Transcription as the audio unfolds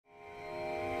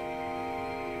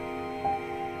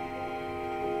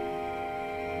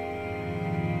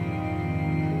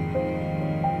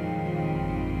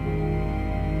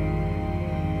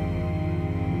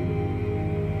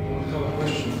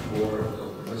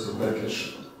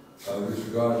Berkes, with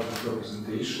regard to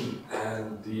representation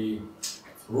and the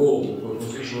role of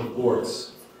constitutional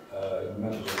courts in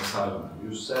matters of asylum.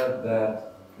 You said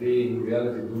that they in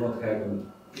reality do not have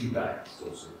an impact, so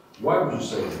to say. Why would you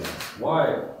say that? Why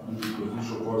do the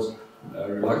constitutional courts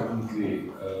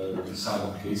reluctantly decide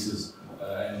on cases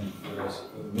and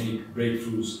make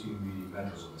breakthroughs in the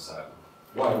matters of asylum?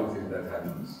 Why do you think that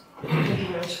happens? Thank you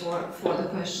very much for the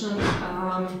question.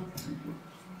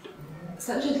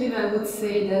 Subjectively, I would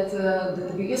say that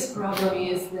the biggest problem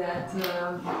is that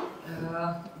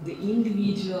the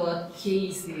individual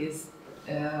cases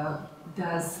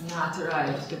does not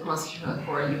arrive to the Constitutional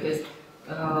Court, because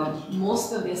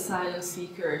most of the asylum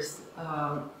seekers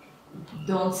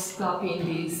don't stop in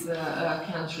these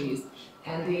countries,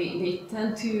 and they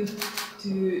tend to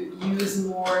use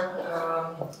more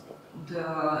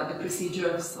the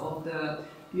procedures of the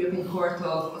European Court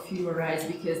of Human Rights,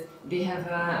 because they have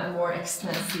a more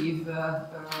extensive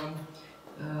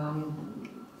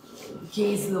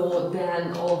case law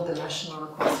than all the national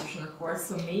constitutional courts.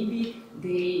 So maybe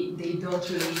they don't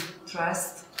really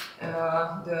trust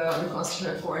the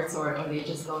constitutional courts, or they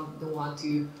just don't want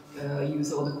to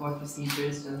use all the court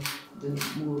procedures and then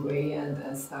move away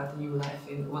and start a new life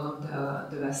in one of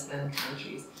the Western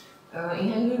countries. In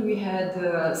Hungary, we had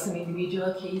some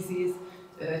individual cases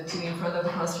in front of the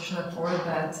Constitutional Court,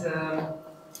 but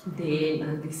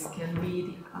and this can be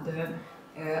the other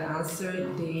answer,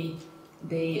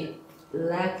 they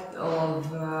lacked of,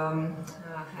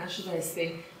 how should I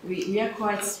say, we are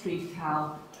quite strict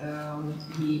how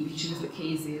we choose the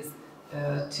cases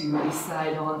to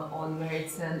decide on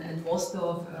merits, and most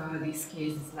of these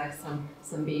cases lack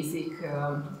some basic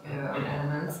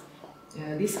elements.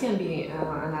 This can be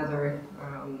another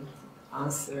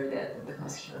answer that the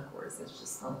Constitutional Court is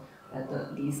just not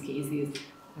that these cases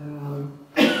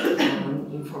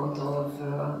in front of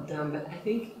them. But I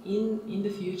think in the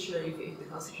future, if the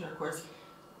Constitutional Courts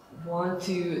want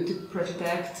to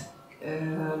protect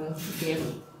their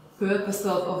purpose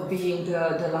of being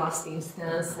the last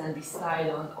instance and decide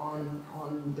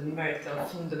on the merit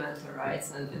of fundamental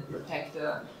rights and protect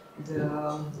the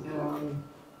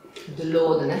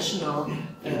law, the national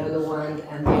law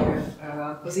and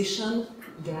their position,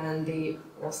 then they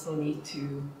also need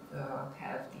to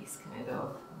have these kind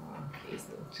of case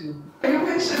law too. You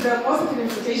mentioned the positive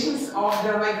implications of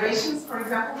the migrations, for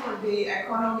example, for the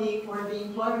economy, for the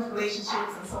employment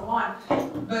relationships and so on.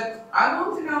 But I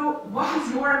want to know, what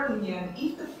is your opinion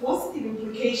if the positive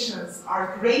implications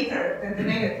are greater than the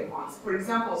negative ones? For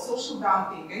example, social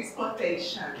dumping,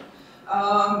 exploitation,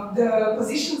 the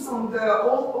positions on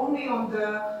only on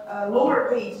the lower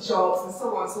paid jobs and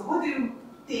so on. So what do you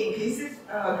think? Is it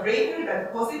greater than the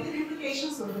positive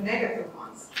implications or the negative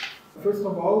ones? First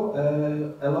of all,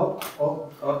 a lot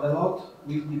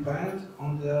will depend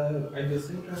on the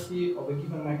idiosyncrasy of a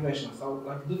given migration. So,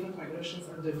 like, different migrations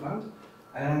are different,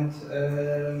 and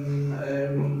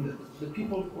the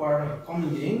people who are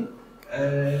coming in,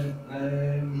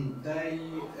 they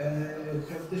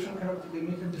have different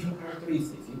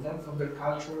characteristics in terms of their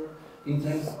culture, in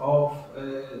terms of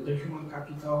their human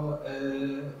capital,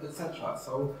 etc.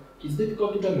 So it's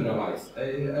difficult to generalize. A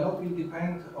lot will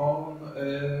depend on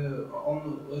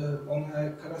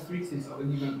characteristics of a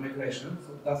given migration.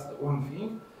 So that's the one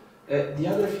thing. The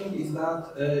other thing is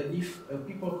that if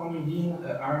people coming in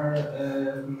are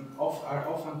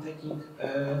often taking,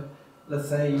 let's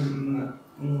say,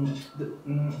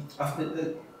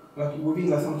 like within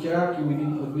some hierarchy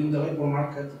within the labor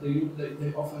market,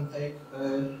 they often take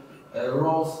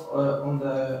roles on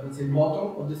the, let's say,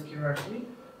 bottom of this hierarchy.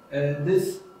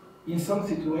 This, in some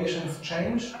situations,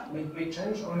 may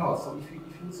change or not. So if you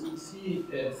see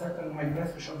certain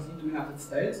migrations into the United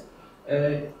States,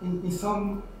 in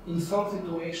some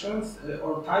situations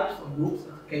or types of groups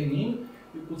that came in,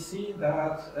 you could see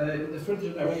that in the first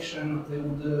generation they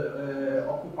would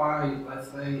occupy, let's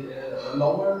say, a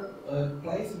lower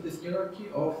place in this hierarchy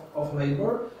of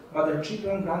labor, but their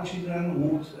children, grandchildren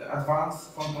would advance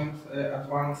quite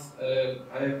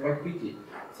quickly.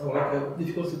 So, like, a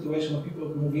difficult situation of people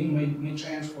who move in may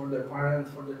change for their parents,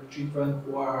 for their children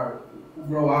who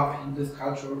grow up in this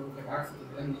culture, who have access to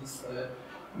them,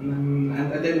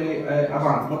 and they may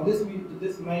advance. But this will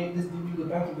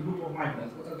depend on the group of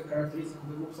migrants. What are the characteristics of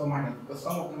the groups of migrants? Because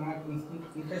some of the migrants,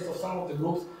 in case of some of the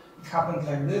groups, it happens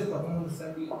like this, but not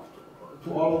necessarily to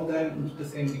all of them to the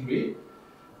same degree.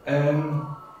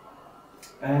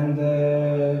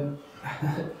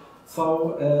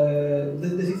 So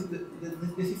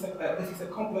this is a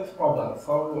complex problem.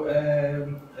 So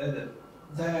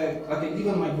like a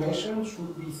given migration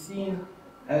should be seen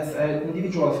as an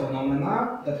individual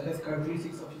phenomena that has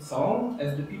characteristics of its own,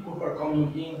 as the people who are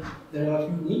coming in, they are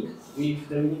unique with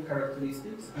their unique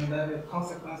characteristics, and the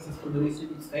consequences to the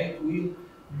receiving state will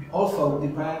also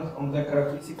depend on the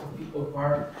characteristics of people who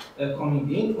are coming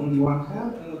in on the one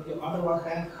hand, and on the other one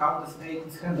hand, how the state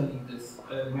is handling this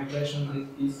migration.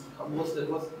 Is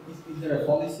there a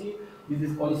policy? Is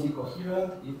this policy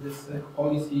coherent? Is this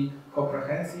policy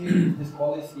comprehensive? Is this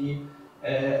policy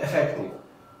effective?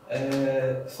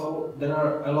 So there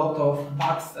are a lot of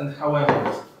buts and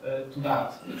howevers to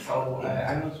that. So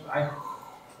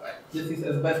this is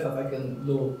as best as I can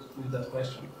do with that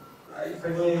question. If I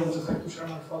may, I would just like to share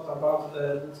my thought about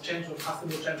this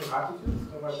possible change of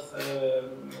attitudes towards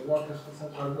workers from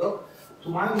Central Europe. To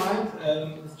my mind,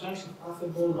 this change is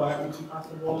possible, but it would be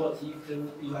possible if there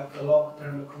would be like a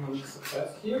long-term economic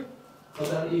success here. So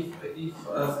that if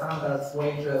standards,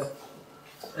 wages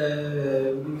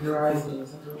will rise in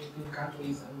Central European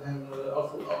countries, and then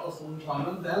also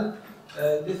employment, then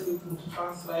this will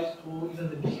translate to even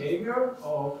the behavior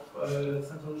of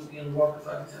Central European workers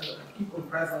and people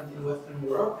present in Western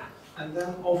Europe, and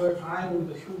then over time,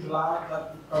 with a huge lag,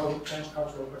 that will probably change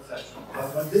cultural perception.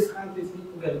 But when these countries need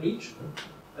to get rich,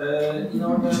 in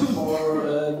order for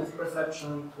this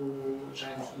perception to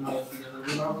change, in my opinion, and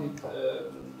without it,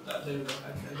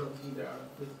 I don't think there are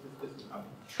this will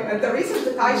happen. The research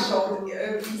that I showed,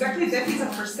 exactly that is a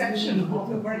perception of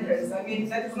the workers. I mean,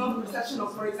 that is not a perception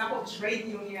of, for example, trade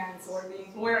unions or the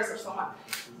employers or so on.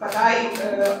 But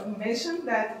I mentioned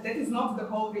that that is not the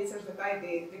whole research that I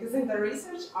did, because in the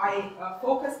research I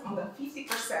focused on the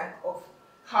 50% of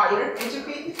higher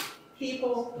educated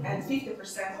people and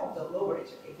 50% of the lower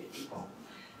educated people.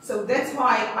 So that's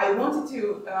why I wanted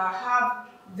to have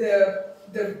the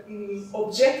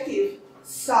objective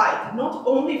side, not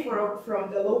only from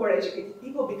the lower educated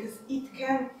people, because it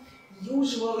can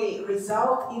usually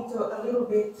result into a little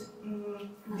bit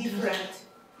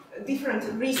different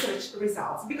research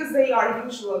results, because they are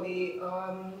usually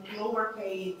lower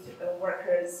paid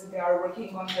workers. They are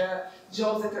working on the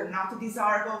jobs that are not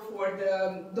desirable for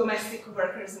the domestic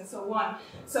workers and so on.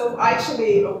 So I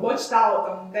actually watched out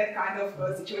on that kind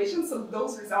of situation. So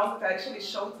those results that actually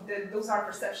showed that those are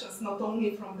perceptions not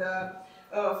only from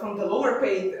the lower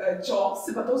paid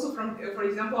jobs, but also from, for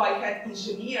example, I had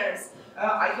engineers,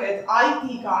 I had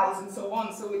IT guys and so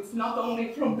on. So it's not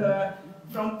only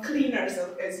from cleaners,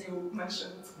 as you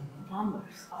mentioned.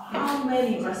 Numbers. How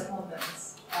many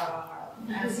respondents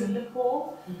answered the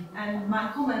poll? And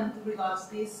my comment regards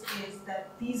this is that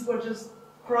these were just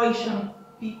Croatian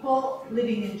people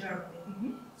living in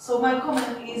Germany. So my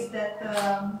comment is that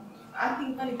I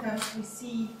think many times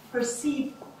we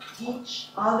perceive each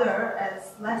other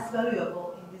as less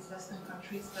valuable in these Western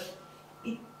countries, but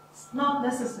it's not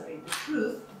necessarily the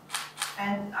truth.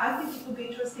 And I think it would be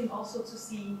interesting also to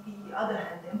see the other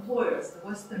hand, the employers, the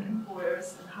Western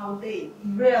employers, and how they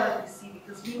in reality see,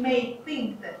 because we may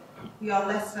think that we are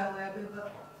less valuable,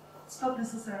 but it's not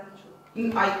necessarily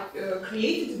true. I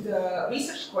created the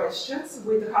research questions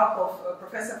with the help of a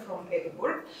professor from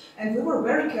Edinburgh, and we were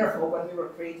very careful when we were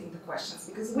creating the questions,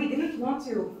 because we didn't want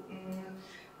to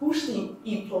push the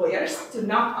employers to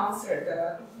not answer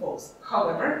the polls.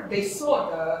 However, they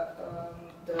saw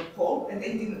the poll and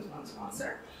they didn't want to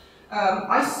answer.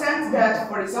 I sent that,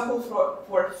 for example,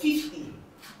 for 50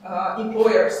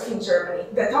 employers in Germany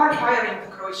that are hiring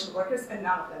the Croatian workers, and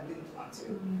none of them didn't want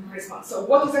to respond. So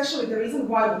what is actually the reason?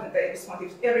 Why wouldn't they respond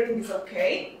if everything is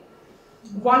okay?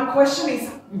 One question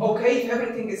is, okay, if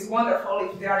everything is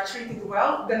wonderful, if they are treated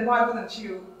well, then why wouldn't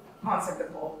you answer the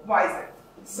poll? Why is it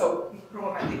so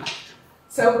problematic?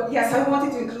 So yes, I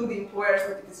wanted to include the employers,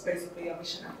 but it is basically a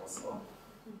mission impossible.